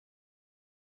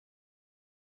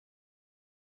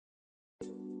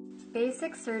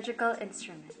Basic surgical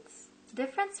instruments.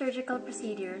 Different surgical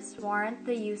procedures warrant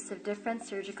the use of different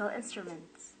surgical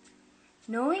instruments.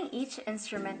 Knowing each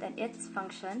instrument and its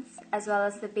functions, as well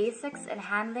as the basics in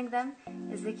handling them,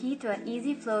 is the key to an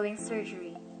easy flowing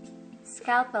surgery.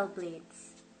 Scalpel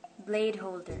blades. Blade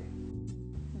holder.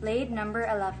 Blade number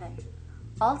 11,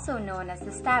 also known as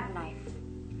the stab knife,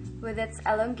 with its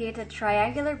elongated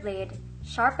triangular blade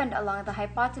sharpened along the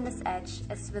hypotenuse edge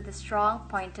as with a strong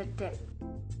pointed tip.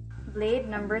 Blade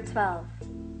number 12,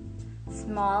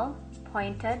 small,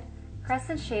 pointed,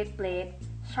 crescent-shaped blade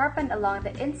sharpened along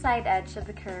the inside edge of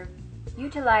the curve,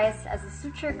 utilized as a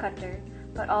suture cutter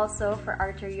but also for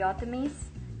arteriotomies,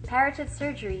 parotid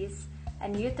surgeries,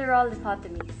 and uteral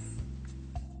lithotomies.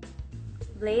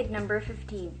 Blade number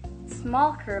 15,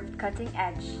 small curved cutting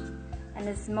edge, and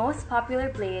is most popular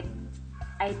blade,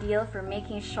 ideal for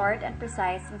making short and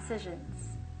precise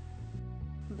incisions.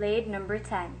 Blade number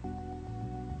 10,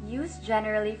 used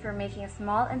generally for making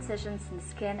small incisions in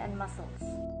skin and muscles.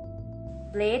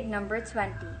 Blade number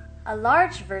 20, a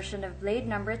large version of blade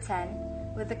number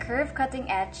 10 with a curved cutting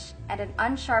edge and an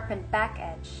unsharpened back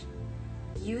edge,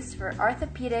 used for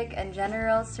orthopedic and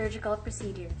general surgical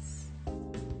procedures.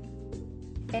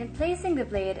 In placing the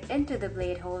blade into the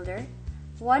blade holder,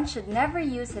 one should never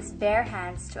use his bare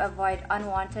hands to avoid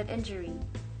unwanted injury.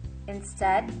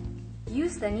 Instead,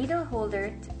 use the needle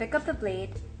holder to pick up the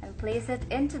blade and place it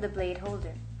into the blade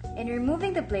holder. In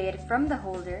removing the blade from the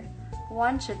holder,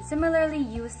 one should similarly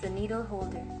use the needle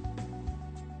holder.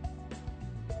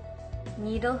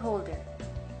 Needle holder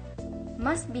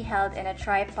must be held in a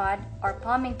tripod or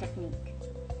palming technique,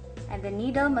 and the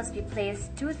needle must be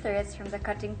placed 2/3 from the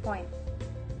cutting point.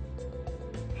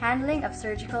 Handling of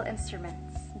surgical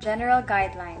instruments. General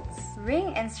guidelines.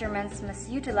 Ring instruments must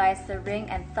utilize the ring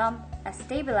and thumb as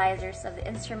stabilizers of the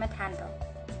instrument handle.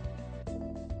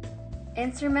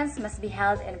 Instruments must be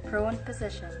held in prone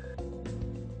position.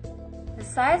 The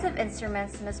size of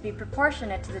instruments must be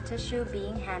proportionate to the tissue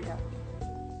being handled.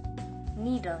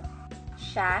 Needle,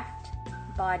 shaft,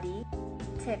 body,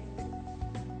 tip.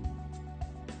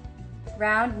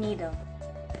 Round needle,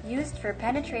 used for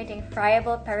penetrating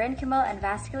friable parenchymal and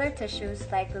vascular tissues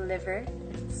like the liver,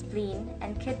 spleen,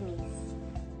 and kidneys.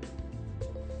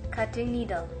 Cutting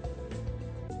needle,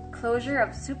 closure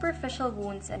of superficial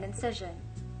wounds and incision.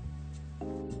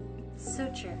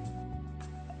 Suture,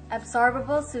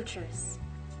 absorbable sutures,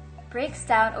 breaks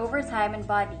down over time in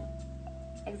body,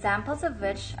 examples of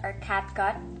which are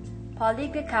catgut,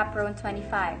 polyglucaprone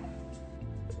 25,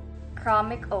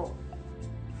 chromic O,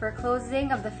 for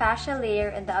closing of the fascia layer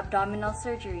in the abdominal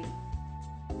surgery,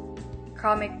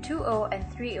 chromic 2O and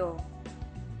 3O,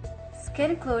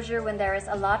 skin closure when there is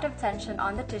a lot of tension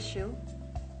on the tissue,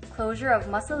 closure of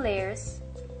muscle layers,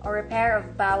 or repair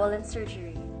of bowel in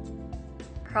surgery,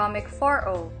 chromic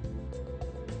 4O,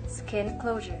 skin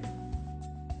closure.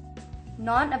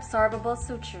 Non-absorbable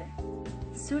suture,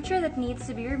 suture that needs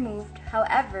to be removed,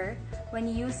 however, when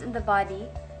used in the body,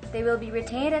 they will be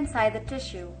retained inside the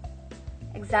tissue,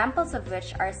 examples of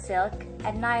which are silk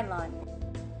and nylon.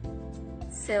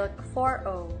 Silk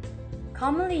 4O,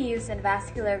 commonly used in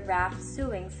vascular graft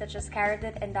sewing such as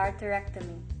carotid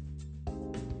endarterectomy.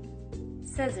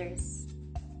 Scissors,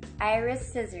 iris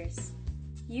scissors,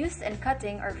 used in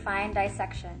cutting or fine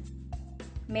dissection.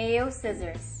 Mayo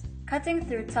scissors, cutting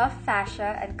through tough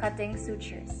fascia and cutting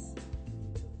sutures.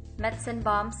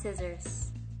 Metzenbaum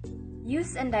scissors,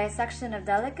 used in dissection of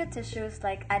delicate tissues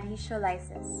like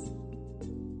adhesiolysis.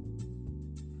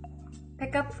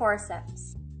 Pickup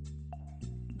forceps,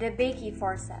 DeBakey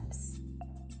forceps,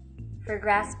 for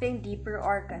grasping deeper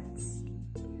organs.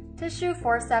 Tissue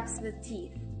forceps with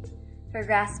teeth, for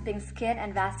grasping skin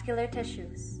and vascular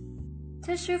tissues.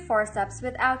 Tissue forceps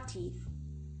without teeth,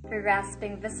 for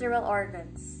grasping visceral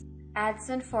organs.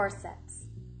 Adson forceps,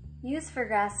 used for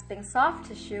grasping soft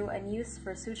tissue and used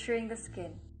for suturing the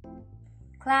skin.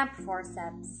 Clamp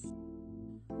forceps.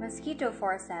 Mosquito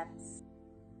forceps.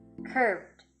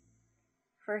 Curved,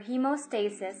 for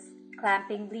hemostasis,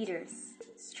 clamping bleeders.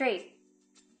 Straight,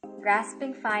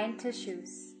 grasping fine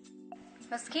tissues.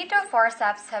 Mosquito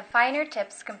forceps have finer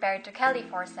tips compared to Kelly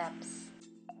forceps.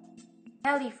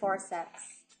 Kelly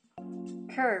forceps,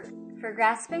 curved, for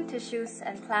grasping tissues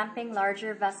and clamping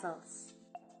larger vessels.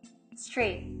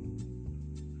 Straight.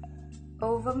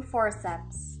 Ovum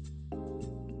forceps,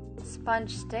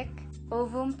 sponge stick,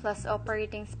 ovum plus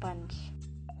operating sponge,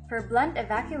 for blunt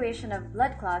evacuation of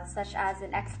blood clots such as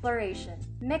in exploration.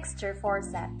 Mixture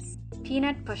forceps,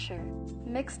 peanut pusher,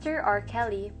 mixture or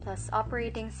Kelly plus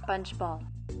operating sponge ball,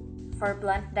 for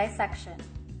blunt dissection.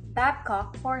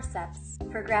 Babcock forceps,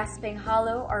 for grasping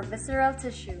hollow or visceral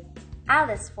tissue.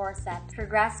 Alice forceps for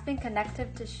grasping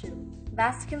connective tissue.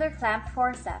 Vascular clamp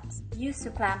forceps used to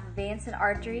clamp veins and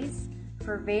arteries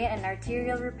for vein and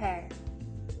arterial repair.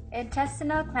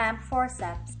 Intestinal clamp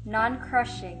forceps,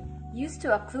 non-crushing, used to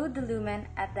occlude the lumen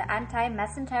at the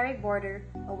anti-mesenteric border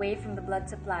away from the blood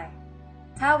supply.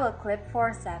 Towel clip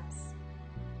forceps,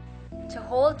 to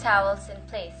hold towels in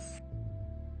place.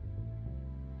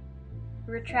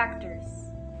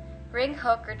 Retractors, ring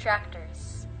hook retractors,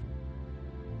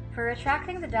 for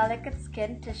retracting the delicate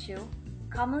skin tissue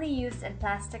commonly used in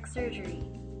plastic surgery.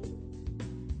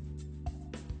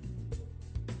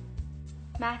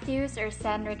 Matthews or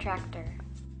Sen retractor,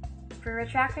 for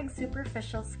retracting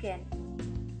superficial skin.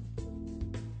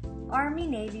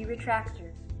 Army-Navy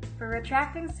retractor, for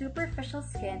retracting superficial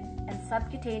skin and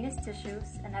subcutaneous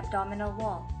tissues and abdominal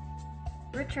wall.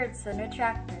 Richardson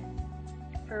retractor,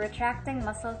 for retracting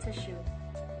muscle tissue.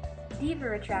 Diva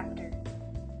retractor,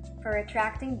 for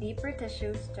retracting deeper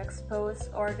tissues to expose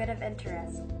organ of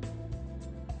interest.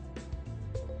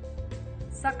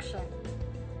 Suction,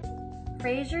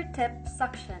 Fraser tip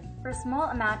suction, for small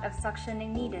amount of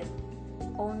suctioning needed,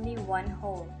 only one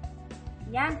hole.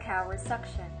 Yankauer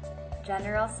suction,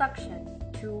 general suction,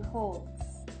 2 holes.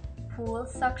 Pool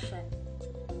suction,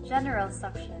 general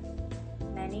suction,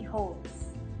 many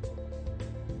holes.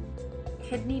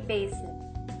 Kidney basin,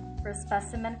 for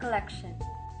specimen collection.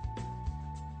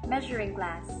 Measuring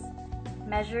glass,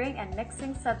 measuring and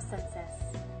mixing substances.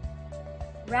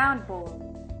 Round bowl,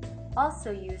 also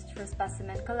used for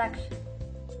specimen collection.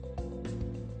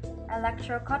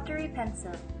 Electrocautery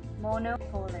pencil,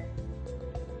 monopolar.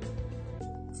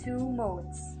 2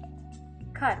 modes.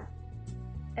 Cut.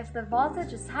 If the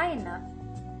voltage is high enough,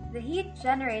 the heat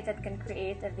generated can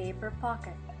create a vapor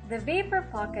pocket. The vapor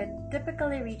pocket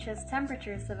typically reaches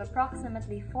temperatures of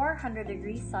approximately 400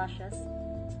 degrees Celsius,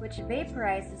 which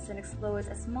vaporizes and explodes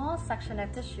a small section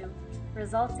of tissue,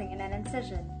 resulting in an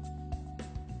incision.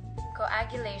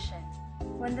 Coagulation.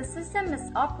 When the system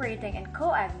is operating in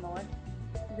coag mode,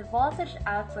 the voltage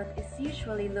output is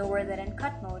usually lower than in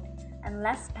cut mode and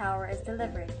less power is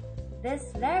delivered.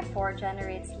 This therefore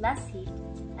generates less heat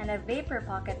and a vapor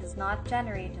pocket is not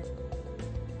generated.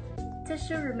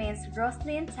 Tissue remains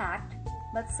grossly intact,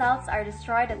 but cells are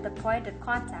destroyed at the point of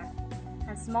contact,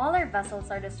 and smaller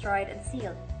vessels are destroyed and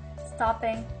sealed,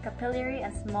 stopping capillary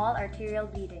and small arterial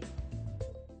bleeding.